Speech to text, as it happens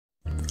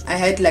I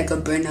had like a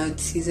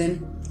burnout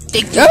season.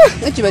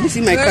 Not you about to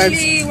see my cards.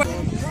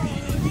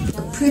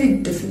 A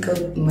pretty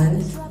difficult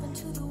month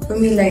for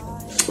me. Like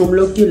I'm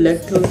low-key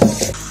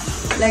lactose.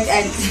 Like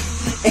I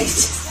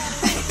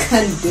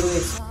can't do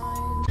it.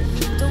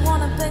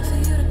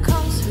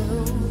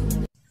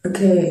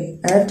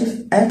 Okay, I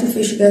have to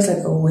fish you guys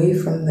like away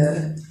from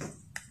the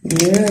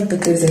mirror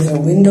because there's a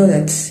window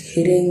that's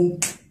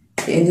hitting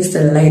and just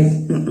the light.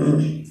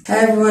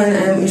 Hi everyone,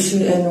 I'm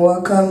Ishi and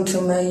welcome to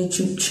my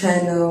YouTube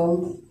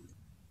channel.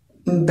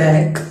 I'm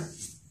back.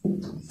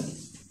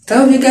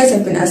 Some of you guys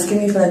have been asking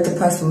me for like the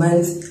past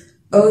month,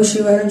 oh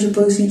Ishi, why don't you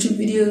post YouTube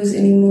videos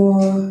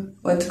anymore?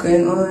 What's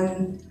going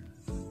on?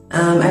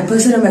 I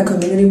posted on my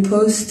community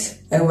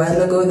post a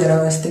while ago that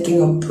I was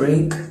taking a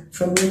break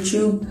from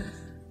YouTube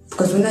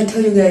because when I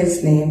tell you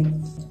guys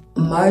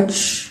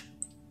March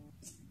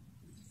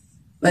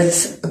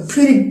was a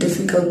pretty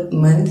difficult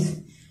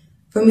month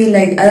for me.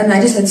 Like I don't know,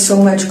 I just had so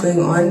much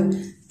going on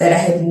that I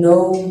had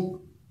no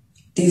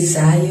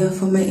desire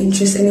for my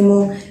interest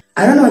anymore.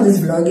 I don't know what this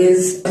vlog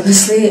is.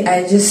 Honestly,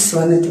 I just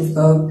wanted to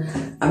vlog.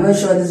 I'm not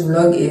sure what this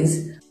vlog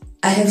is.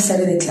 I have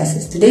Saturday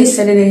classes. Today is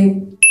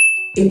Saturday,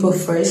 April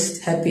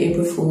 1st. Happy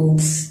April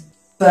Fools.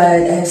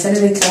 But I have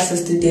Saturday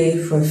classes today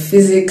for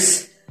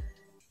physics.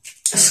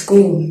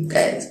 School,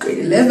 guys, grade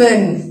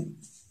 11.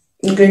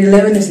 Grade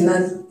 11 is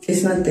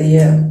not the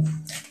year.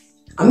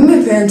 I'm in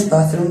my parents'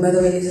 bathroom, by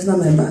the way. This is not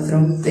my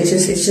bathroom. It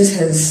just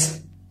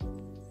has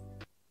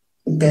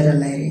better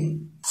lighting.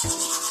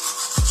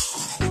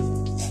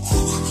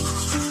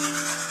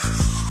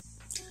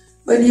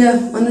 But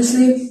yeah,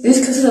 honestly,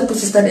 these classes are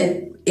supposed to start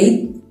at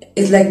 8.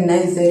 It's like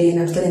 9:30 and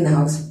I'm still in the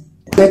house.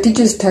 My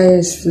teacher's tire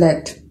is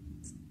flat,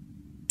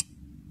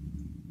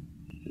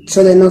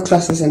 so there are no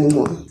classes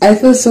anymore. I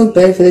feel so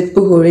bad for the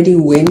people who already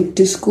went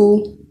to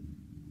school.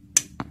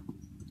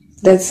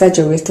 That's such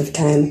a waste of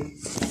time,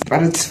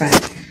 but it's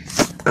fine.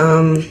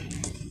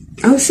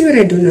 I'll see what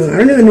I do now. I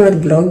don't even know what to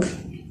vlog.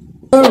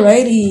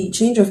 Alrighty,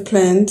 change of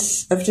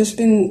plans. I've just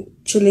been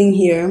chilling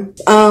here.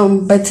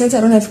 But since I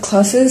don't have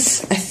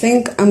classes, I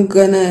think I'm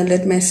gonna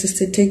let my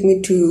sister take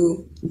me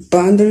to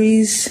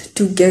Boundaries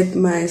to get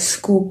my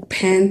school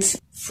pants.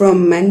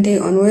 From Monday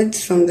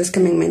onwards, from this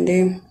coming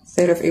Monday,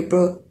 3rd of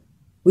April,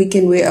 we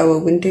can wear our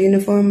winter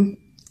uniform,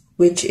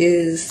 which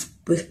is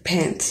with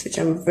pants, which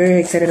I'm very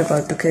excited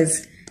about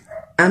because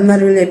I'm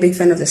not really a big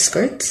fan of the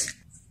skirts.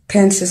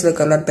 Pants just look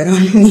a lot better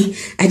on me.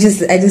 I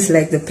just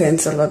like the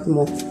pants a lot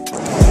more.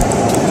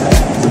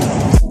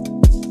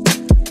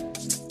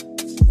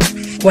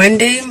 One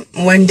day,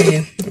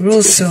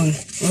 real soon,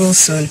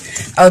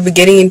 I'll be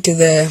getting into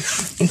the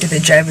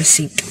driver's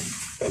seat.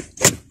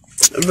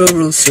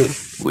 Real soon.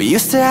 We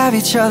used to have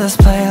each other's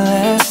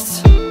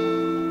playlists.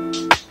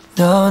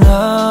 No,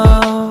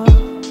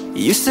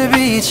 used to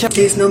be each other.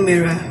 There's no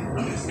mirror.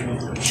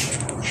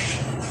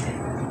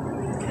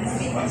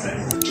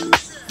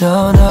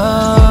 No.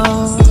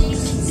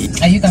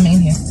 Are you coming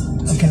in here?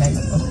 Okay, like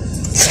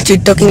You're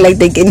talking like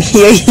they can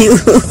hear you.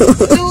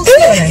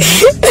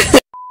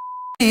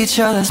 Each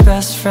other's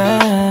best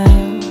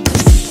friend.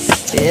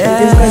 Yeah.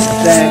 This guy's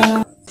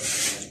back.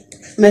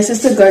 My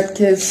sister got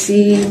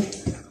KFC.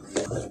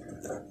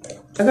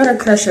 I got a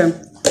crusher.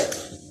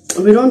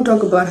 We don't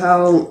talk about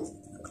how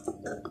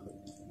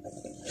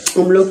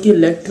I'm low-key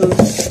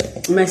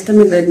lactose. My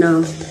stomach right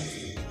now.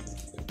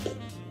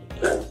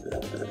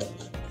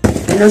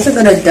 And I also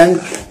got a Dunk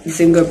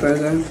Zinger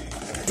burger.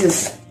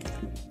 Just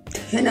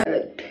 10 out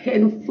of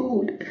 10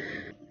 food.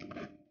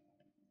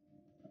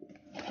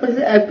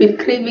 I've been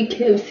craving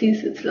KFC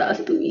since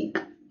last week.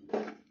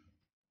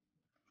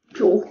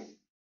 Joe.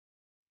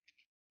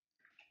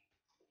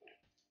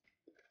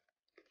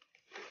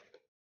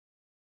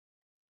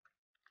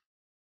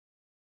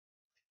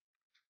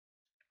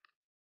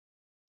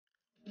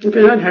 If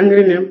you're not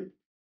hungry now,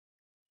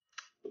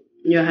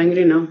 you're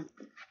hungry now.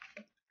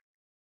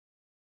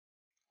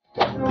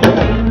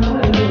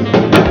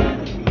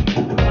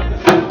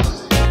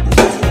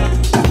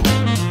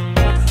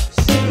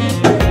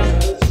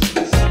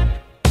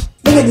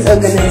 Look at this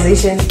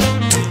organization.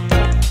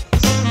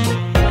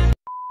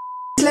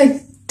 It's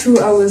like 2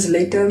 hours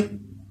later.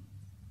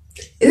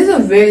 It is a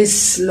very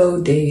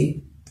slow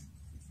day.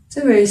 It's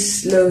a very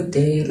slow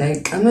day.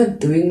 Like I'm not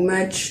doing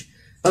much.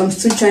 I'm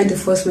still trying to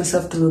force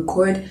myself to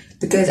record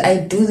because I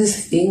do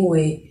this thing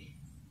where,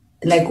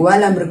 like,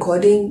 while I'm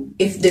recording,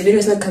 if the video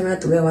is not coming out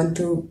the way I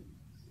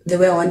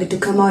want it to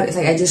come out, it's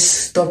like I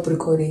just stop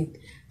recording.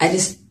 I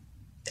just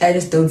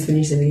don't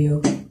finish the video.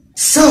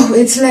 So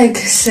it's like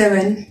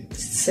 7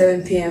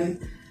 p.m.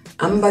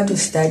 I'm about to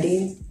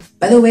study.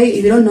 By the way,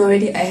 if you don't know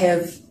already, I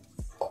have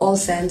all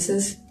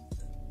sciences.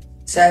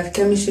 So I have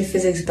chemistry,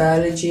 physics,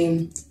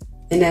 biology,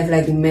 and I have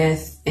like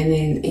math and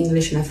then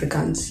English and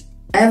Afrikaans.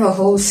 I have a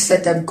whole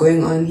setup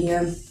going on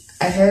here.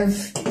 I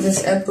have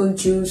this apple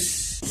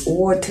juice,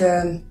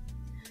 water.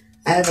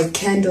 I have a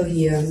candle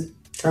here,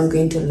 so I'm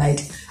going to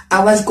light.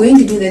 I was going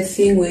to do that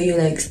thing where you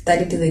like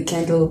study till the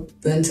candle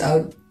burns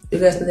out. You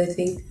guys know that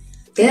thing?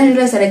 Then I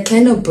realized that a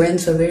candle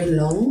burns for very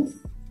long,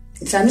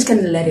 so I'm just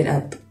gonna let it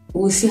up.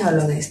 We'll see how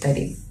long I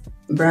study.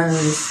 Brown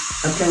noise.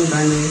 Applying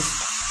brown noise.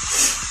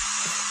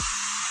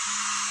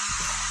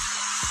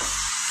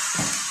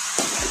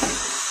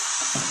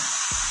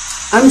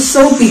 I'm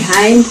so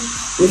behind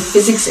with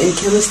physics and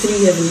chemistry,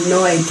 you have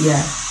no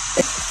idea.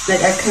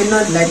 Like, I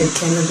cannot light a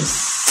candle to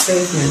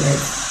save my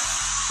life.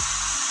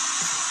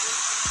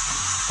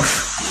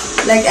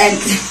 Like, I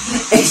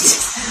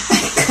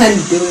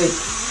can't do it.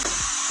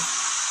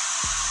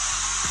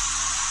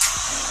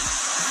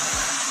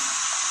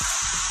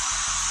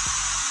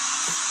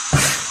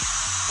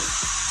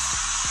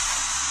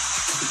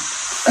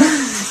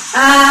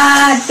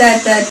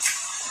 That.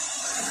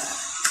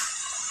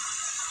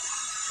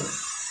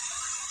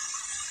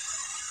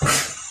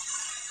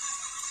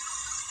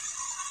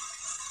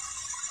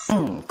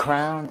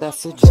 Crown,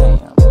 that's a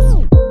jam.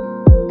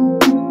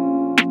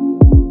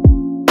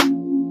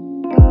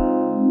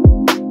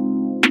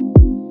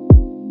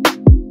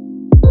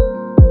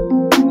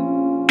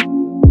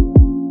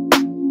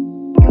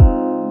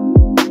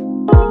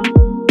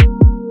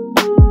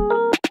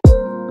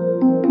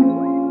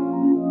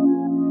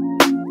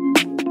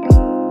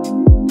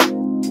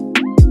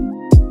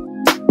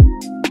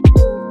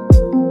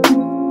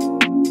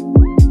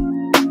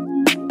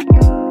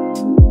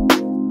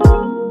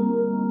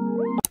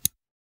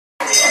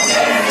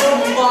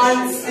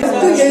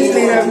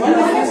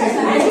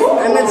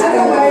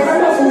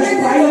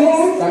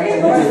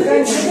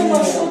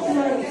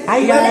 Hi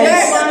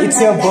guys, it's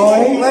your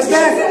boy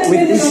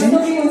with Ushi.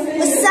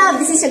 What's up?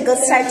 This is your girl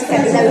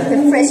Nationality-Namibian with the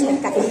fresh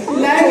makeup.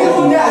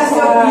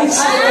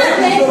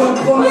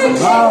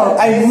 Wow,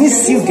 I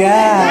miss you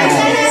guys.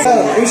 So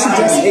Ushi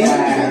just ate.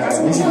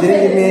 Ushi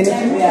didn't give me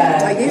anything.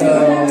 I gave you.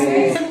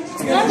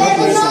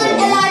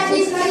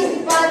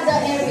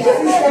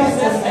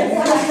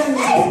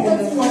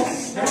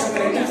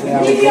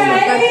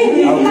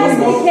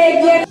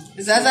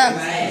 Zaza,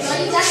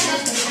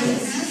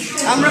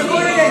 I'm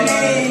recording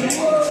again.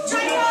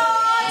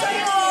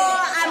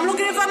 I'm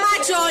looking for my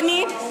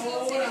Johnny.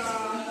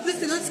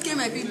 Listen, don't scare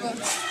my people.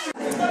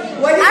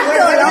 After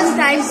a long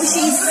time,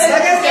 she's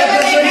starting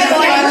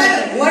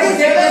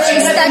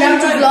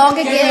to vlog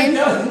again.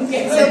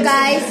 So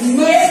guys,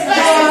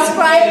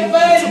 subscribe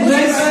to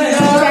this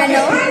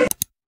channel.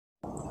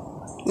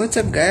 What's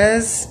up,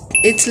 guys?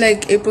 It's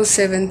like April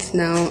 7th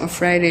now, a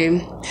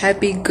Friday.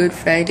 Happy Good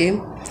Friday.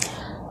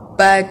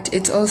 But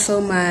it's also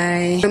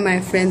my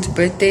friend's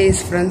birthday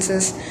is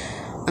Francis.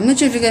 I'm not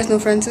sure if you guys know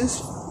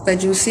Francis,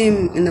 but you'll see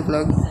him in the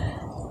vlog.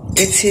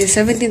 It's his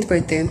 17th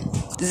birthday.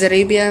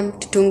 Zarabia,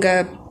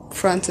 Tutunga,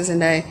 Francis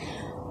and I,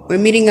 we're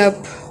meeting up.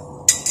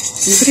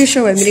 I'm pretty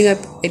sure we're meeting up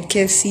at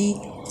KFC.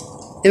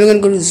 Then we're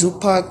gonna go to Zoo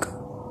Park.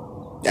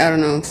 I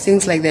don't know,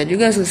 things like that. You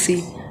guys will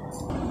see.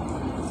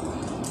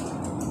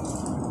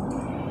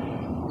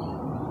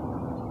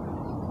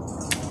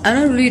 I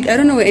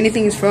don't know where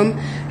anything is from.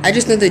 I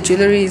just know the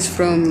jewelry is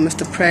from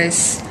Mr.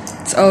 Price.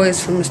 It's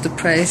always from Mr.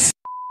 Price.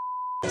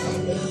 Do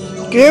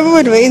you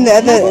remember we're in the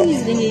other?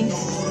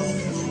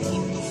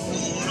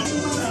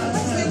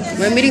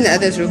 We're meeting the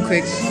others real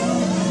quick.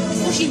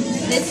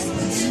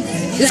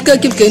 This girl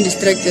keeps getting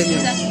distracted.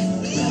 Yeah.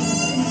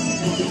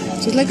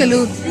 She's like a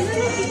little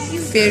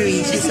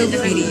fairy. She's so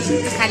pretty.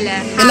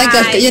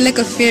 You're like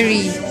a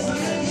fairy.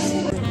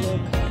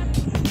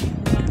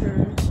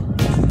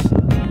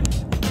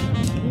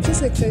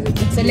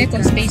 It's a lack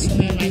of space for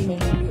my phone.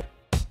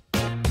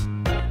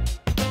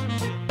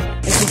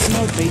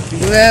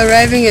 We're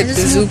arriving at the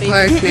zoo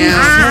park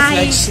now.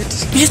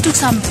 We just took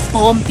some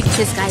bomb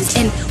pictures, guys,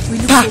 and we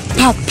look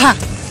so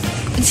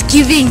It's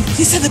giving.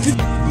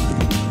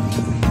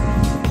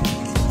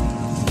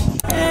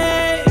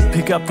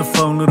 Pick up the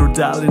phone, little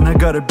darling, I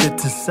got a bit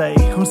to say.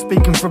 I'm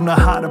speaking from the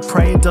heart, I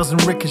pray it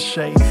doesn't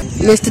ricochet.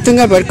 Let's talk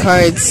about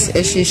cards,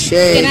 as she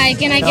shared.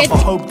 Can I get? I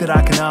hope that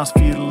I can ask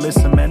for you to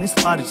listen, man, this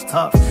fight is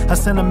tough. I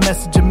sent a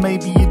message and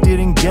maybe you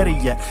didn't get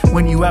it yet.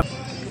 When you have...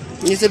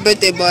 It's a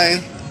birthday boy.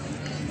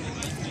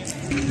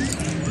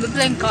 We're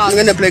playing cards.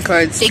 I'm gonna play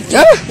cards.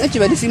 Oh, not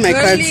you about to see my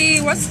cards.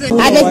 What's the?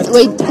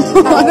 Wait.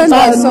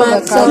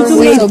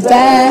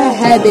 Bad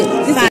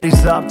habit.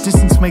 Is up,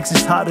 distance makes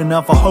it hard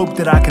enough. I hope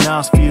that I can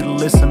ask for you to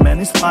listen, man,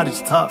 this fight is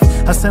tough.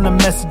 I sent a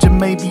message and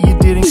maybe you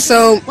didn't.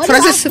 So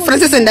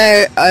Francis and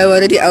I are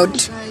already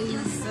out.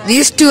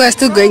 These two are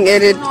still going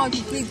at it.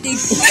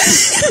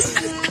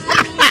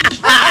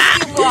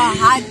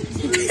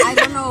 I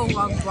don't know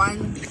what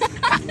one.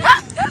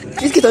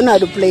 These kids don't know how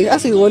to play.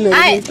 That's what you want to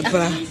play.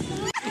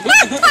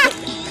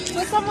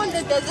 For someone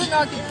that doesn't know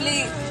how to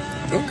play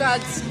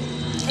cards.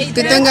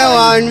 Tutunga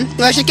won.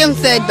 Well, she came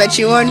third, but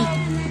she won.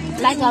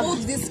 Like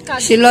this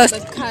card. She lost.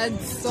 The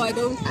cards, so I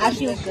don't. I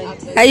feel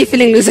good. How are you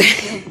feeling, loser?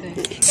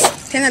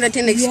 10 out of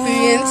 10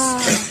 experience.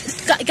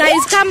 Yeah.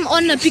 Guys, come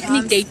on a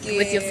picnic date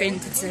with your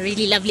friends. It's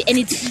really lovely and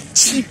it's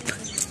cheap.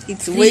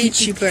 It's way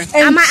cheaper.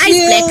 Are my eyes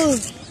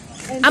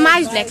black? Are my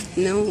eyes black?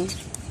 No.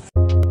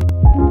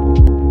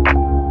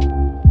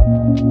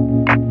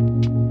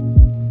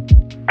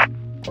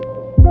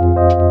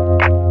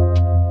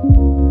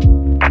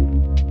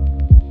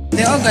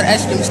 They all got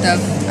ice cream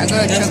stuff. I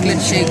got a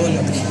chocolate shake.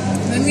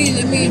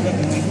 Let me.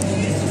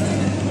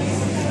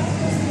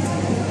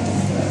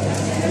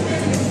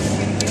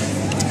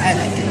 I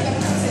like it.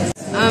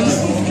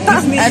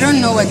 I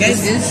don't know what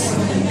this is.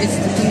 It's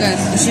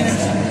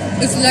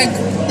It's like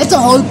It's a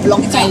whole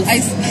block, guys.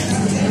 ice.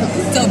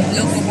 It's a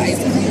block of ice.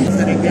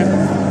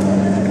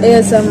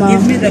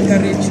 Give me the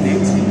courage to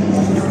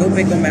go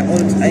back on my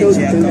old IG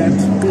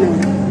account.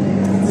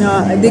 No,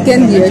 they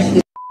can hear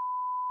shit.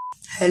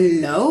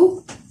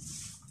 Hello?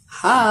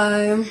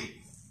 Hi.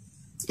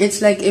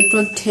 It's like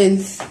April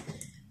 10th.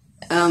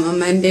 On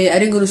Monday. I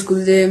didn't go to school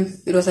today.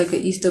 It was like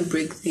an Easter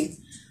break thing.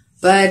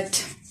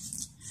 But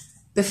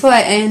before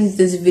I end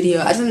this video,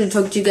 I just want to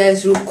talk to you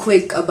guys real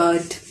quick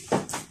about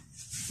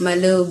my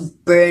little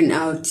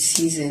burnout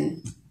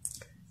season.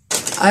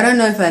 I don't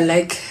know if I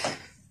like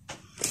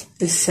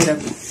this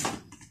setup.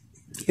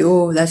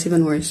 Yo, that's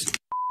even worse.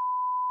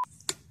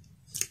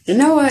 You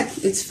know what?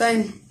 It's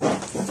fine.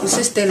 Let's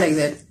just stay like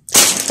that.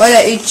 While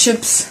I ate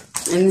chips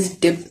and this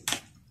dip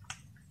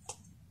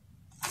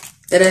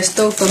that I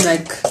stole from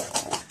like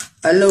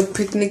a little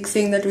picnic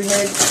thing that we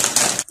had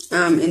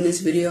in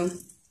this video.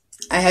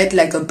 I had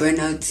like a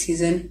burnout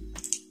season.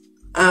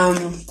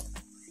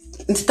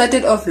 It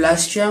started off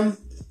last year,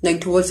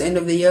 like towards the end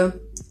of the year.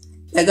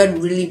 I got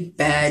really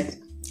bad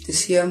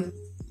this year.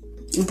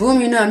 Boom,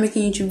 you know, I'm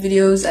making YouTube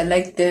videos. I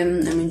like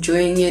them. I'm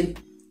enjoying it.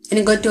 And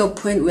it got to a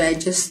point where I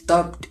just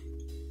stopped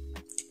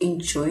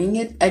enjoying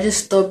it. I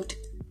just stopped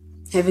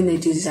having the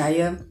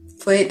desire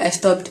for it. I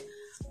stopped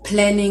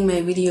planning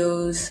my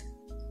videos.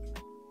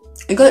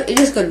 It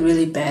just got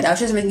really bad. I was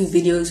just making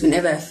videos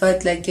whenever I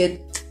felt like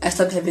it. I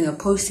stopped having a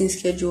posting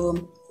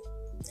schedule.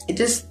 It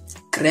just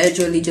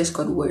gradually just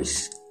got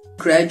worse.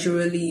 It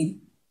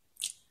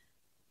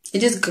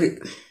just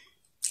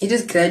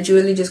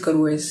gradually just got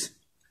worse.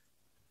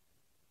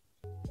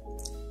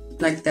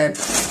 Like that.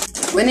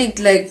 When it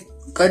like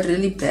got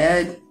really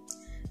bad,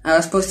 I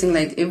was posting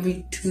like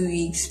every 2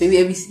 weeks, maybe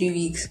every 3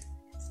 weeks.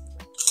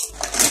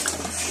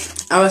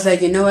 I was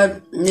like, you know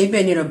what? Maybe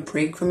I need a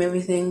break from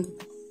everything.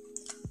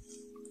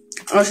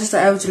 I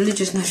was really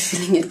just not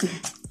feeling it.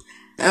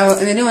 I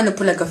didn't want to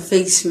put like a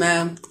fake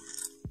smile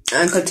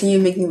and continue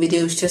making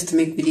videos just to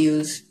make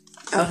videos.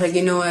 I was like,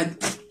 you know what?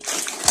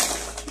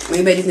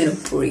 Maybe I just need a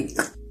break.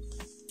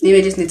 Maybe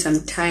I just need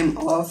some time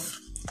off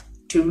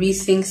to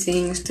rethink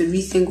things, to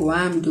rethink why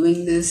I'm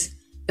doing this,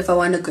 if I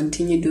want to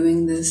continue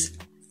doing this.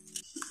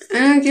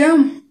 And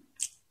yeah,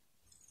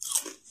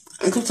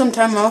 I took some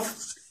time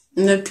off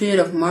in that period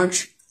of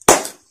March.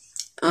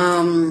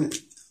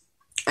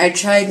 I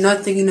tried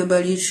not thinking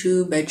about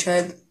YouTube. I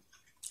tried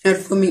not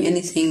filming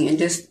anything and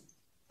just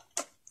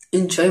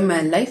enjoy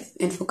my life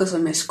and focus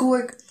on my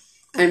schoolwork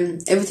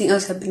and everything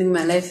else happening in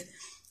my life.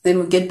 Then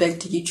we'll get back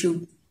to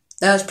YouTube.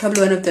 That was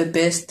probably one of the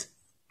best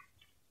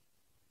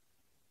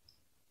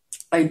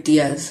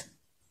ideas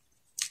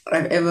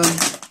I've ever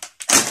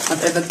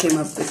came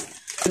up with,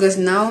 because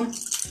now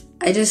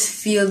I just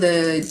feel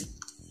the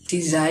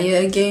desire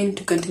again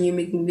to continue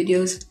making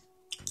videos,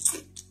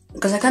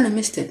 because I kind of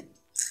missed it,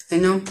 you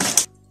know.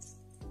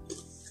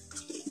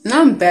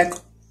 Now I'm back.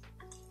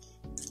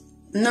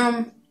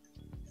 Now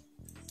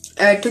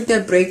I took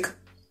that break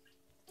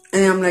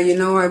and I'm like, you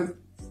know, I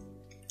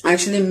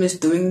actually miss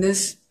doing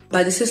this.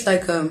 But this is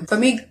like for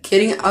me,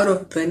 getting out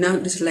of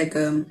burnout is like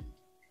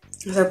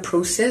it's a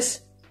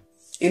process.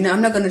 You know,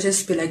 I'm not gonna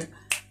just be like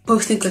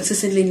posting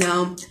consistently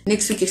now.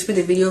 Next week expect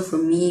a video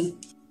from me,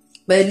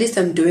 but at least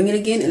I'm doing it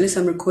again. At least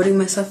I'm recording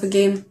myself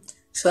again.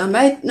 So I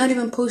might not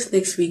even post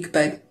next week,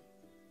 but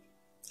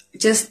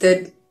just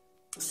that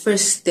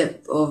first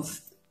step of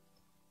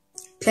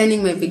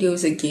planning my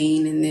videos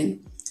again and then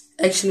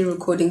actually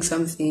recording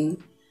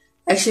something,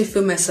 I actually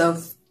feel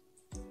myself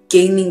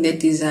gaining that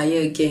desire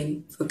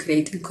again for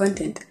creating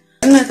content.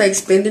 I don't know if I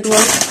explained it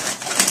well.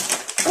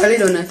 I really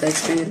don't know if I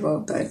explained it well,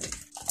 but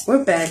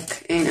we're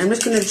back and I'm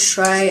just gonna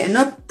try and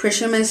not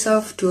pressure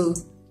myself to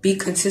be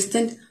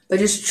consistent, but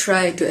just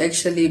try to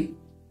actually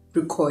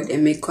record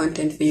and make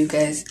content for you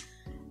guys.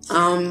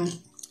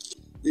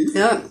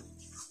 Yeah.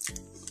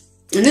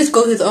 And this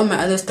goes with all my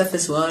other stuff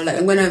as well. Like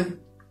I'm gonna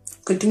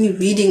continue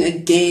reading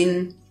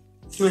again.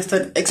 I'm gonna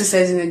start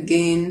exercising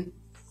again.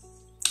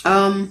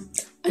 I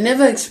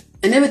never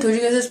told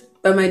you guys this,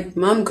 but my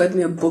mom got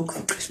me a book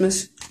for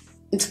Christmas.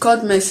 It's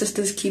called My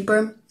Sister's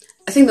Keeper.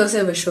 I think they also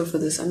have a show for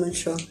this, I'm not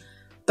sure.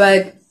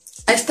 But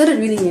I started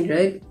reading it,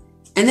 right?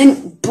 And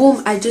then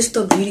boom, I just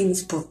stopped reading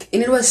this book.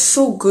 And it was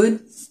so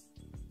good.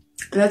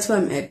 And that's where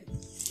I'm at.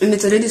 And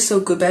it's already so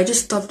good, but I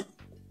just stopped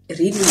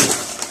reading it.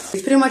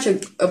 It's pretty much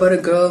about a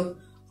girl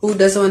who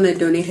doesn't want to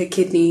donate her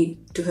kidney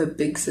to her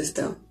big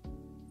sister.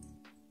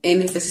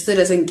 And if her sister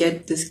doesn't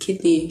get this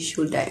kidney,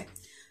 she'll die.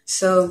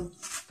 So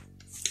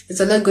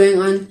there's a lot going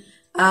on.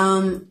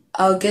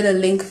 I'll get a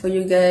link for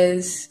you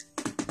guys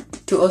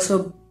to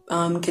also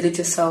get it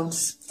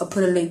yourselves. I'll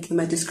put a link in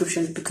my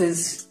description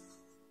because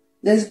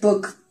this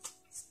book,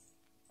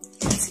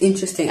 it's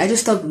interesting. I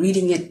just stopped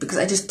reading it because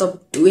I just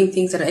stopped doing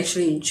things that I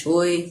actually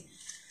enjoy.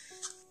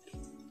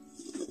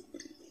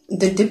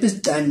 The dip is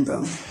done,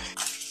 bro.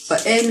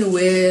 But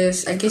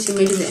anyways, I guess you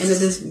made it to the end of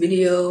this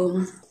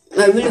video.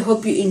 I really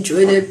hope you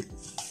enjoyed it.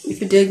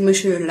 If you did, make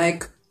sure you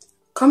like,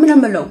 comment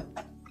down below.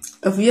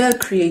 If you're a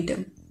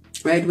creator,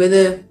 right,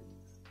 whether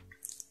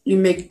you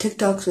make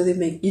TikToks, whether you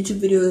make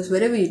YouTube videos,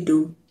 whatever you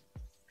do,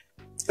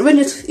 even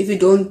if you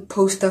don't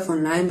post stuff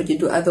online but you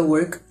do other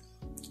work,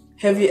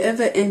 have you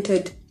ever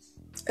entered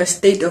a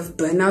state of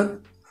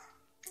burnout?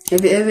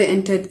 Have you ever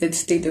entered a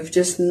state of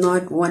just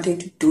not wanting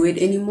to do it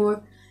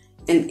anymore?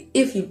 And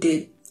if you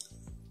did,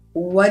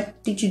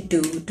 what did you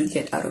do to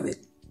get out of it?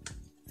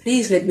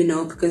 Please let me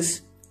know, because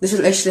this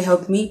will actually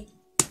help me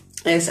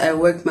as I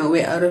work my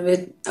way out of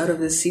it, out of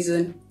this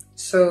season.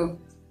 So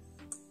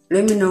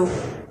let me know,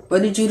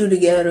 what did you do to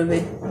get out of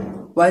it?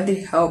 What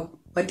did help?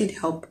 What did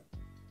help?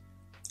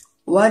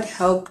 What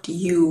helped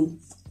you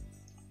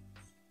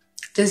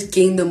just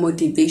gain the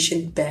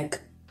motivation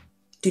back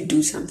to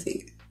do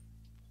something,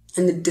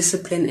 and the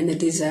discipline and the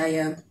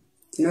desire?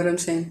 You know what I'm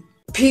saying?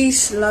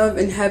 Peace, love,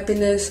 and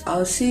happiness.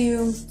 I'll see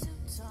you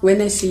when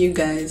I see you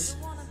guys.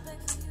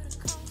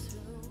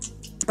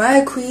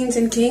 Bye, queens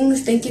and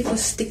kings. Thank you for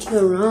sticking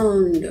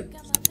around.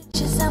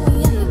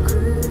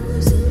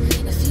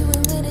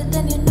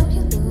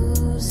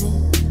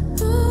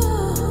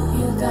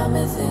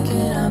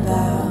 Thinking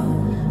about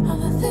all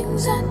the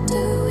things I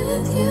do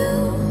with you.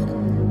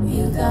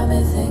 You got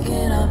me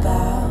thinking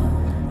about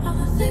all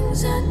the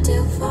things I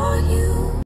do for you.